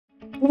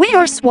We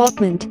are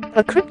Swapmint,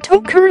 a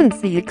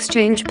cryptocurrency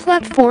exchange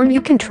platform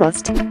you can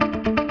trust.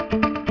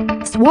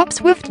 Swap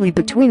swiftly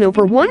between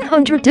over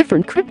 100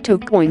 different crypto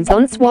coins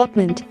on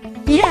Swapmint.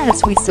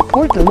 Yes, we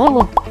support them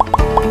all.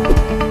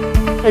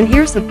 And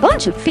here's a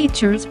bunch of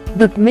features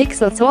that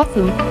makes us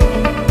awesome.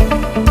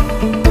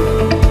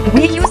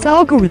 We use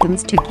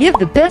algorithms to give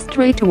the best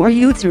rate to our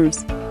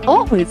users,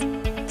 always,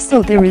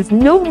 so there is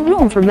no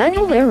room for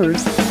manual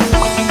errors.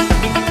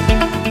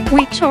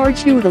 We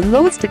charge you the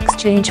lowest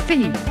exchange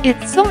fee.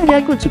 It's so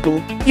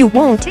negligible, you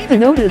won't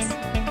even notice.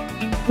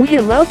 We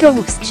allow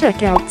ghost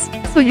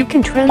checkouts, so you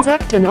can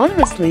transact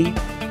anonymously,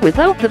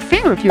 without the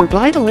fear of your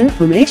vital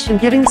information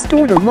getting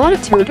stored or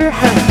monitored or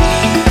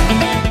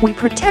hacked. We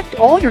protect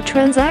all your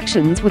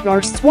transactions with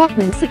our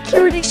Swapmint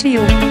Security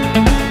Shield.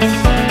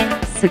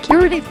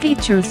 Security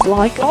features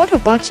like auto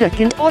bot check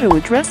and auto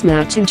address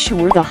match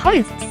ensure the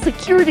highest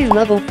security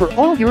level for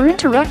all your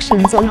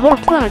interactions on our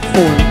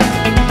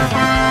platform.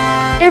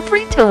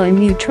 Every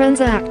time you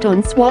transact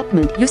on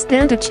Swapmint, you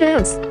stand a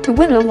chance to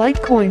win a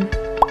Litecoin.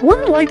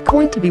 One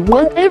Litecoin to be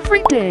won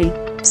every day.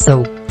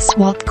 So,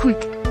 swap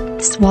quick,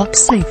 swap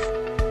safe.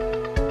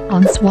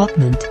 On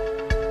Swapmint.